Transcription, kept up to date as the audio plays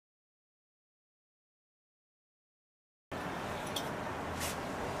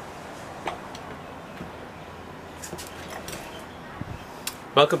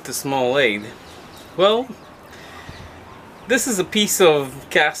Welcome to Small Aid. Well, this is a piece of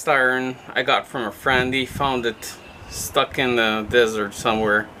cast iron I got from a friend. He found it stuck in the desert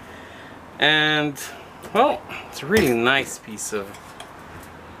somewhere. And, well, it's a really nice piece of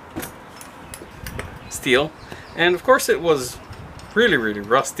steel. And of course it was really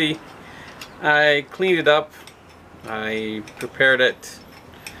rusty. I cleaned it up. I prepared it,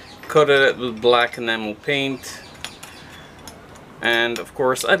 coated it with black enamel paint. And of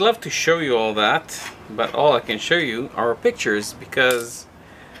course I'd love to show you all that, but all I can show you are pictures because,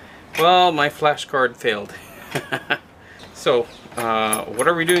 well, my flashcard failed. So what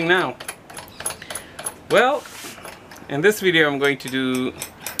are we doing now? Well, in this video I'm going to do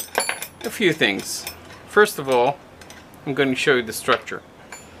a few things. First of all, I'm going to show you the structure.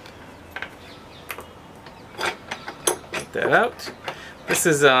 Get that out. This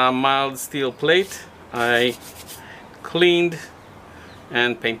is a mild steel plate I cleaned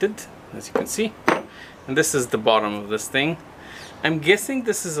and painted, as you can see. And this is the bottom of this thing. I'm guessing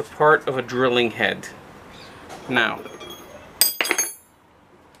this is a part of a drilling head. Now,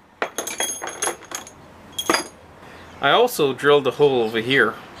 I also drilled a hole over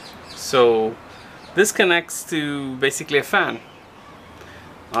here. So this connects to basically a fan.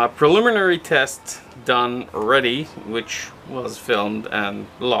 A preliminary test done already, which was filmed and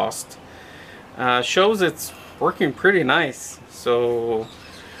lost, shows it's working pretty nice. So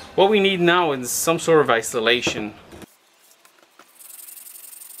what we need now is some sort of isolation.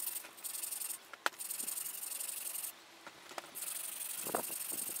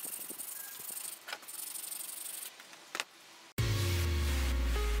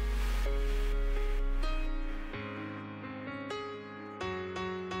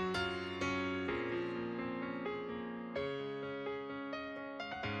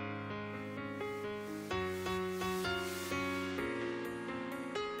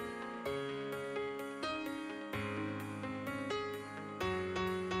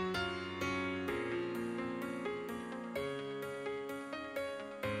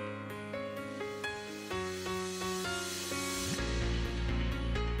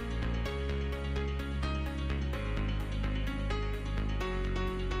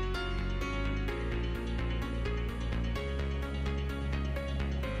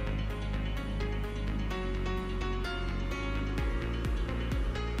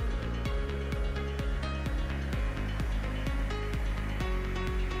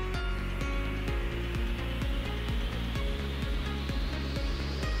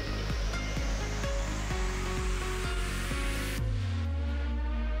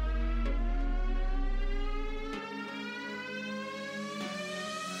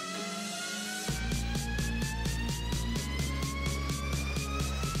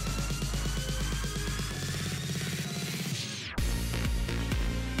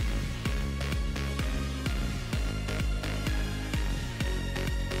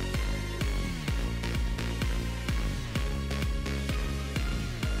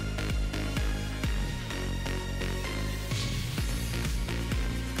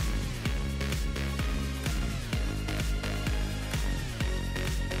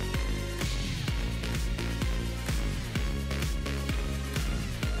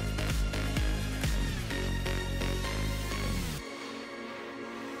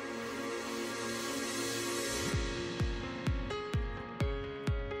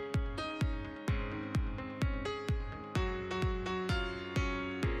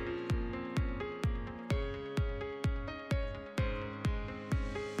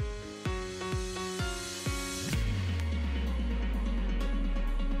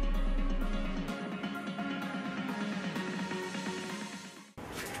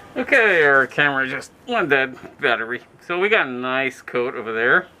 Okay, our camera just went dead battery. So we got a nice coat over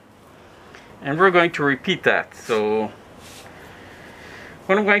there. And we're going to repeat that. So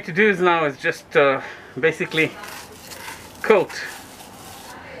what I'm going to do now is just basically coat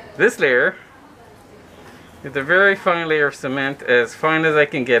this layer with a very fine layer of cement, as fine as I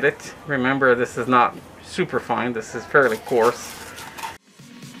can get it. Remember, this is not super fine, this is fairly coarse.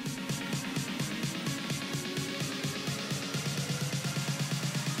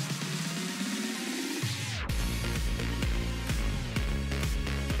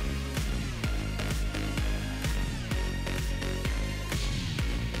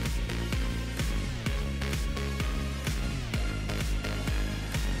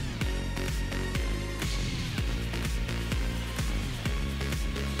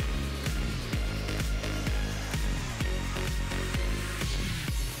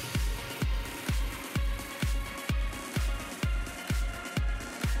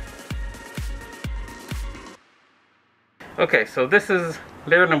 Okay, so this is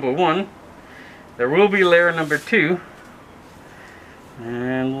layer number 1. There will be layer number 2,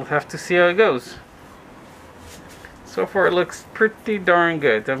 and we'll have to see how it goes. So far it looks pretty darn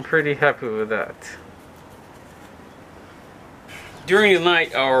good. I'm pretty happy with that. During the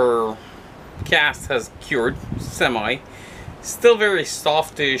night our cast has cured, semi. Still very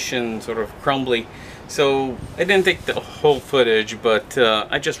softish and sort of crumbly. So I didn't take the whole footage, but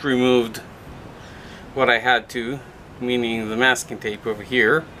I just removed what I had to, meaning the masking tape over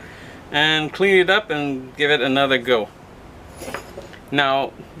here, and clean it up and give it another go.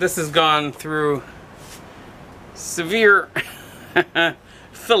 Now this has gone through severe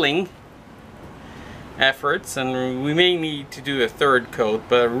filling efforts, and we may need to do a third coat,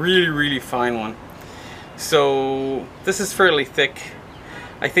 but a really fine one. So this is fairly thick.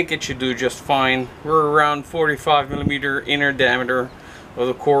 I think it should do just fine. We're around 45mm inner diameter of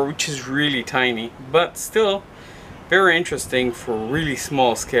the core, which is really tiny, but still very interesting for really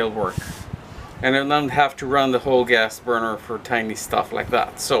small scale work. And I don't have to run the whole gas burner for tiny stuff like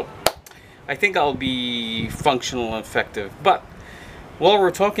that. So I think I'll be functional and effective. But while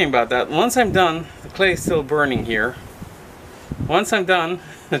we're talking about that, once I'm done, the clay is still burning here. Once I'm done,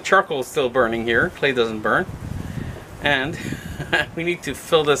 the charcoal is still burning here. Clay doesn't burn. And we need to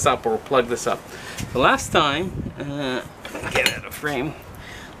fill this up or plug this up. The last time, let me get it out of frame.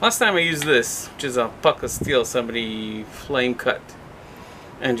 Last time I used this, which is a puck of steel somebody flame cut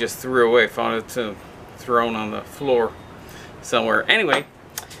and just threw away. Found it thrown on the floor somewhere. Anyway,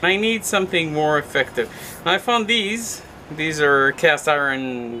 I need something more effective. I found these. These are cast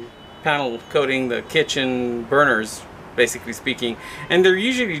iron panel coating the kitchen burners, basically speaking. And they're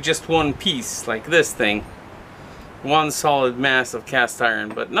usually just one piece, like this thing. One solid mass of cast iron,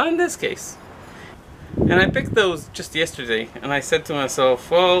 but not in this case. And I picked those just yesterday, and I said to myself,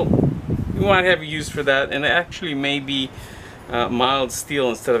 well, you might have a use for that, and it actually may be mild steel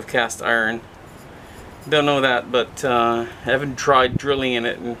instead of cast iron. Don't know that, but I haven't tried drilling in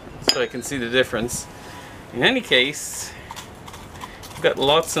it, so I can see the difference. In any case, we've got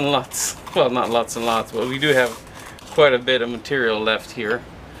lots and lots, well, not lots and lots, but we do have quite a bit of material left here.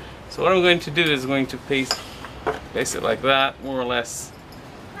 So what I'm going to do is going to place it like that, more or less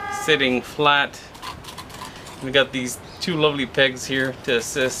sitting flat. We got these two lovely pegs here to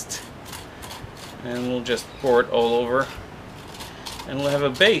assist, and we'll just pour it all over, and we'll have a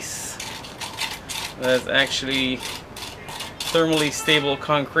base that's actually thermally stable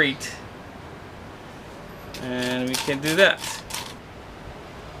concrete, and we can do that.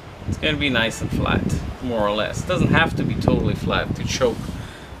 It's going to be nice and flat, more or less. It doesn't have to be totally flat to choke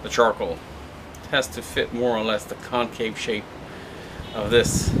the charcoal. It has to fit more or less the concave shape of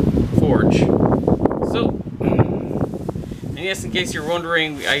this forge. So, and yes, in case you're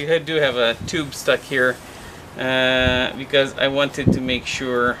wondering, I do have a tube stuck here because I wanted to make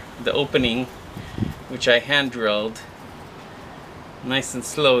sure the opening, which I hand drilled nice and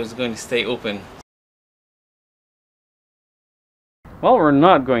slow, is going to stay open. Well, we're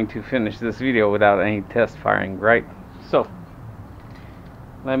not going to finish this video without any test firing, right? So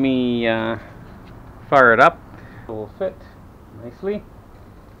let me fire it up. It will fit nicely.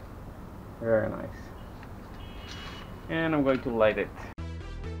 Very nice. And I'm going to light it.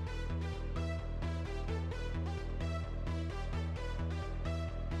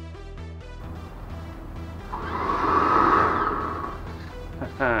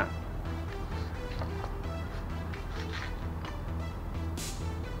 Haha.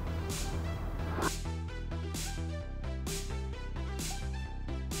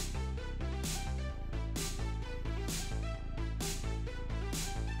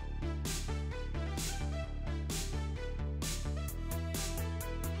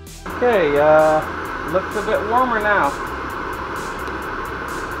 Okay, looks a bit warmer now.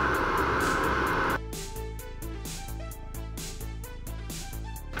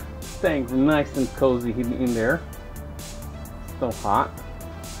 Staying nice and cozy in there. Still hot.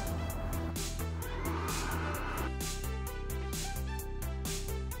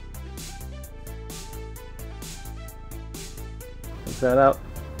 Is that out?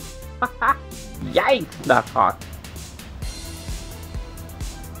 Yikes, that's hot.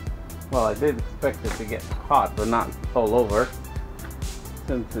 Well, I did expect it to get hot, but not all over.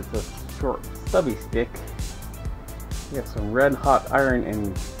 Since it's a short, stubby stick, you get some red hot iron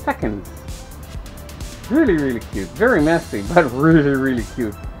in seconds. Really cute. Very messy, but really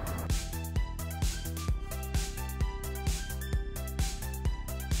cute.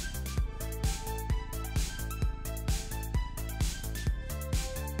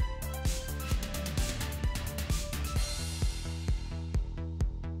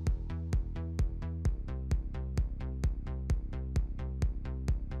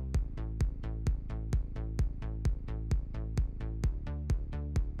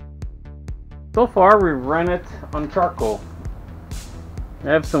 So far we've run it on charcoal. I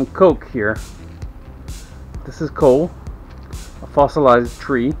have some coke here. This is coal, a fossilized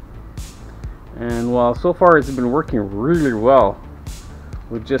tree, and while so far it's been working really well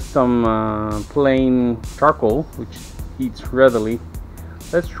with just some plain charcoal which heats readily,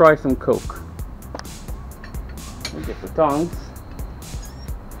 let's try some coke. We'll get the tongs.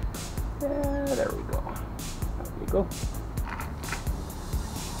 Yeah, there we go. There we go.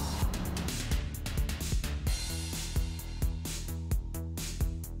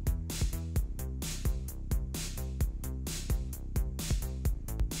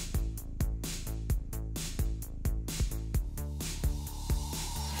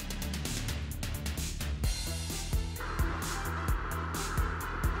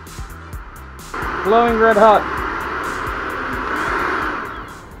 Glowing red hot.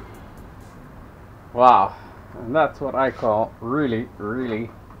 Wow, and that's what I call really, really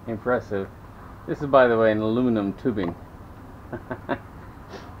impressive. This is, by the way, an aluminum tubing.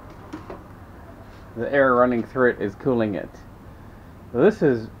 The air running through it is cooling it. So this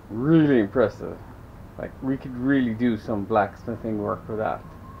is really impressive. Like, we could really do some blacksmithing work with that.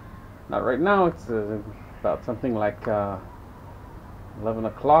 Now, right now it's about something like 11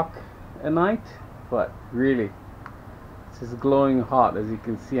 o'clock at night. But really, this is glowing hot, as you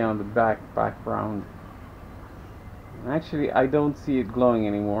can see on the background. Actually, I don't see it glowing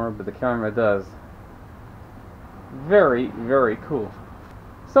anymore, but the camera does. Very, very cool.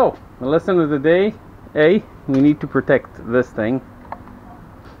 So, the lesson of the day: A, we need to protect this thing.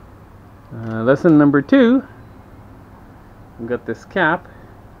 Lesson number 2: we've got this cap.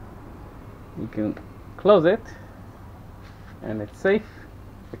 You can close it, and it's safe,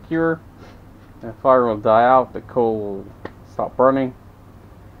 secure. The fire will die out, the coal will stop burning.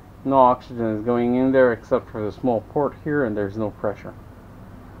 No oxygen is going in there except for the small port here, and there's no pressure.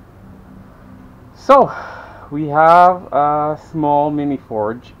 So, we have a small mini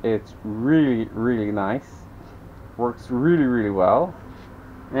forge. It's really, really nice. Works really, really well.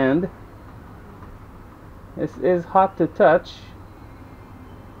 And this is hot to touch.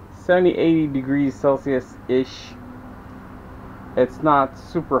 70-80 degrees Celsius-ish. It's not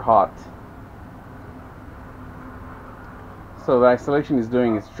super hot. So the isolation is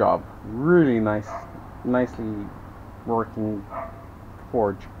doing its job. Really nice, nicely working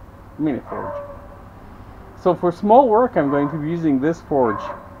forge, mini forge. So for small work, I'm going to be using this forge,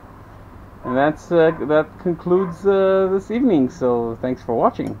 and that concludes this evening. So thanks for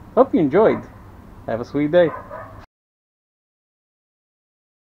watching. Hope you enjoyed. Have a sweet day.